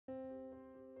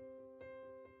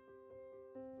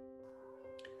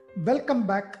Welcome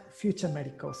back, future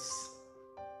medicos.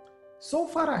 So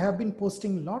far, I have been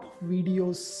posting a lot of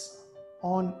videos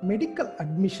on medical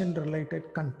admission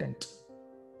related content.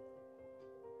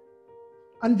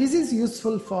 And this is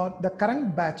useful for the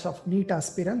current batch of NEET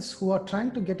aspirants who are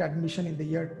trying to get admission in the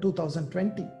year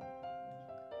 2020.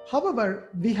 However,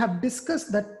 we have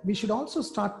discussed that we should also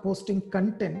start posting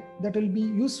content that will be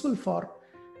useful for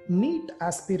NEET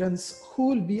aspirants who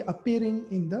will be appearing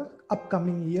in the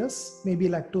upcoming years, maybe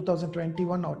like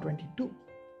 2021 or 22.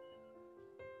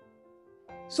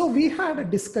 So we had a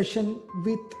discussion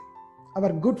with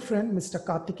our good friend, Mr.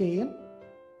 Karthikeyan,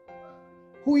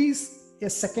 who is a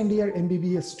second year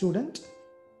MBBS student,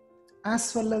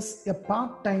 as well as a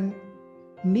part-time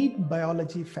NEET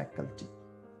Biology faculty.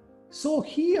 So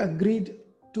he agreed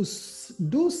to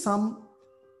do some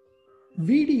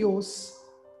videos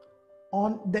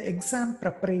on the exam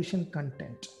preparation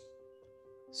content.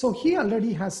 So he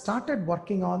already has started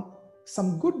working on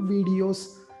some good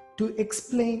videos to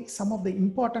explain some of the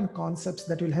important concepts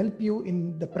that will help you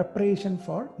in the preparation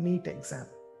for NEET exam.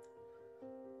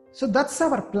 So that's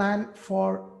our plan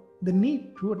for the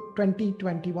NEET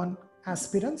 2021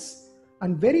 aspirants.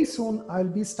 And very soon I'll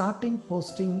be starting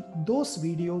posting those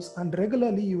videos, and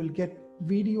regularly you will get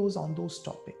videos on those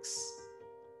topics.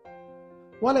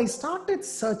 While I started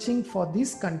searching for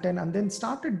this content and then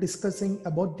started discussing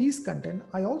about this content,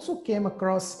 I also came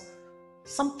across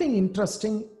something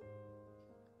interesting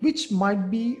which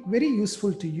might be very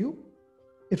useful to you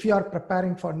if you are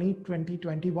preparing for NEET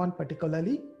 2021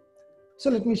 particularly.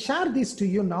 So let me share this to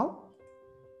you now.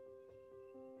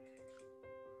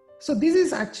 So this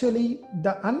is actually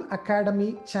the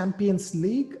Unacademy Champions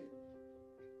League,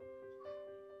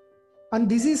 and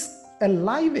this is a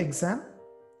live exam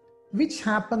which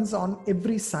happens on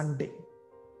every Sunday.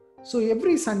 So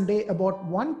every Sunday about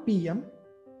 1 p.m.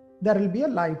 there will be a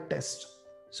live test.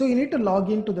 So you need to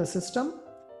log into the system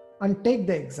and take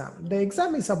the exam. The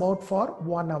exam is about for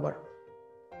 1 hour.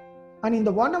 And in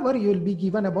the 1 hour, you will be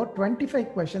given about 25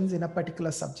 questions in a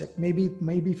particular subject. Maybe it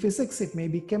may be physics, it may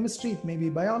be chemistry, it may be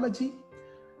biology.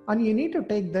 And you need to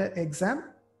take the exam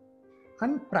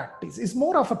and practice. It's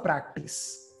more of a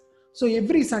practice. So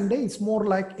every Sunday, it's more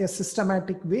like a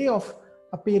systematic way of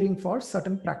appearing for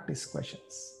certain practice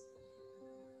questions.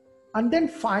 And then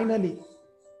finally,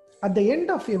 at the end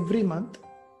of every month,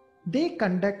 they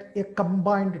conduct a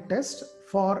combined test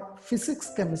for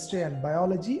physics, chemistry, and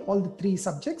biology, all the 3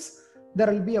 subjects. There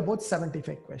will be about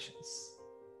 75 questions.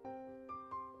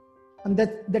 And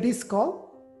that is called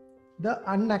the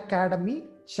Unacademy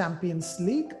Champions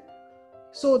League.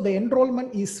 So the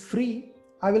enrollment is free.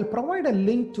 I will provide a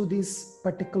link to this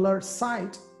particular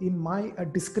site in my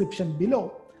description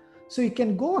below. So you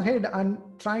can go ahead and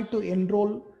try to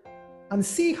enroll and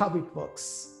see how it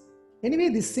works.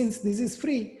 Anyway, since this is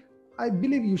free, I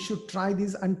believe you should try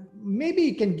this, and maybe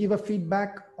you can give a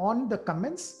feedback on the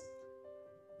comments,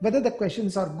 whether the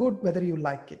questions are good, whether you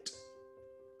like it.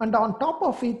 And on top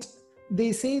of it,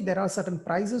 they say there are certain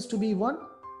prizes to be won.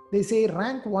 They say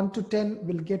rank 1 to 10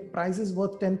 will get prizes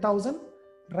worth 10,000.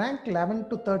 Rank 11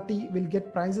 to 30 will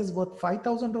get prizes worth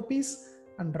 5,000 rupees.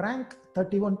 And rank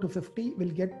 31 to 50 will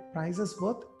get prizes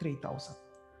worth 3,000.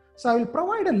 So I will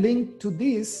provide a link to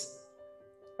this.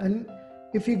 And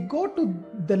if you go to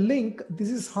the link, this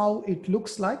is how it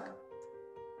looks like.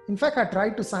 In fact, I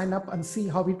tried to sign up and see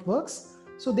how it works.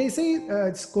 So they say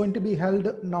it's going to be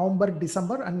held November,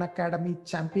 December, Unacademy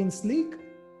Champions League.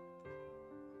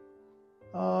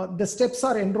 The steps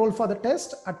are enroll for the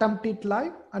test, attempt it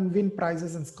live, and win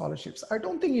prizes and scholarships. I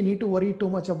don't think you need to worry too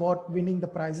much about winning the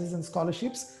prizes and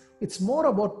scholarships. It's more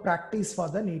about practice for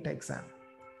the NEET exam.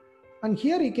 And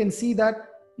here you can see that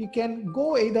you can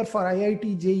go either for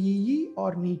IIT JEE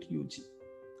or NEET UG.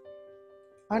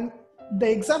 And the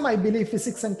exam, I believe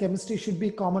physics and chemistry should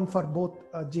be common for both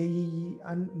JEE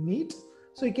and NEET.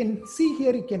 So you can see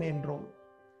here you can enroll.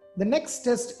 The next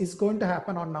test is going to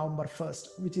happen on November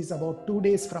 1st, which is about 2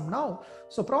 days from now.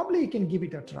 So probably you can give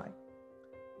it a try.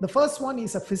 The first one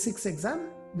is a physics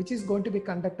exam, which is going to be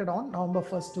conducted on November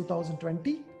 1st,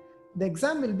 2020. The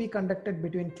exam will be conducted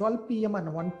between 12 p.m.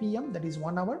 and 1 p.m. That is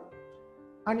 1 hour.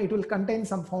 And it will contain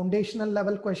some foundational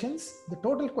level questions. The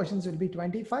total questions will be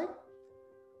 25.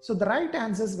 So the right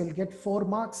answers will get 4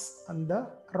 marks and the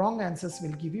wrong answers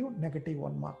will give you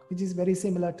 -1 mark, which is very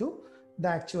similar to the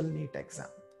actual NEET exam.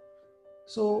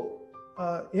 So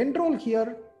enroll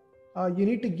here, you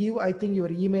need to give, I think,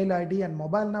 your email ID and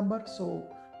mobile number. So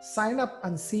sign up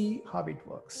and see how it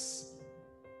works.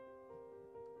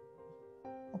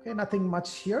 Okay, nothing much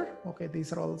here. Okay,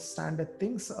 these are all standard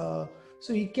things.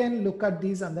 So you can look at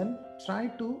these and then try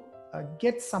to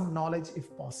get some knowledge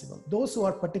if possible. Those who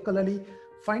are particularly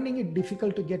finding it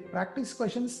difficult to get practice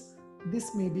questions,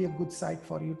 this may be a good site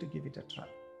for you to give it a try.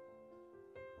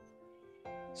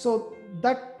 So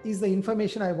that is the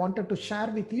information I wanted to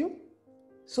share with you.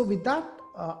 So with that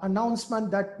announcement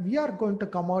that we are going to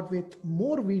come out with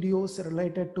more videos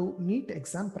related to NEET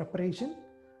exam preparation.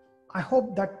 I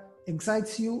hope that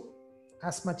excites you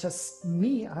as much as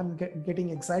me. I'm getting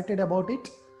excited about it,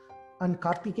 and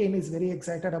Karthikeyan is very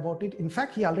excited about it. In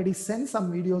fact, he already sent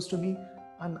some videos to me,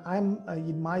 and I'm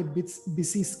in my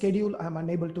busy schedule, I'm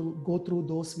unable to go through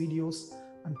those videos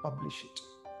and publish it.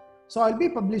 So I'll be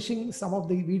publishing some of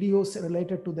the videos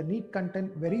related to the NEET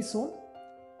content very soon.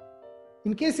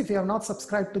 In case if you have not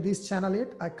subscribed to this channel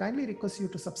yet, I kindly request you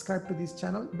to subscribe to this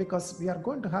channel, because we are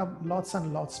going to have lots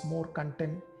and lots more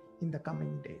content in the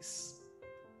coming days.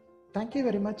 Thank you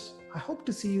very much. I hope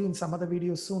to see you in some other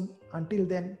videos soon. Until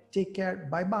then, take care.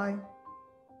 Bye-bye.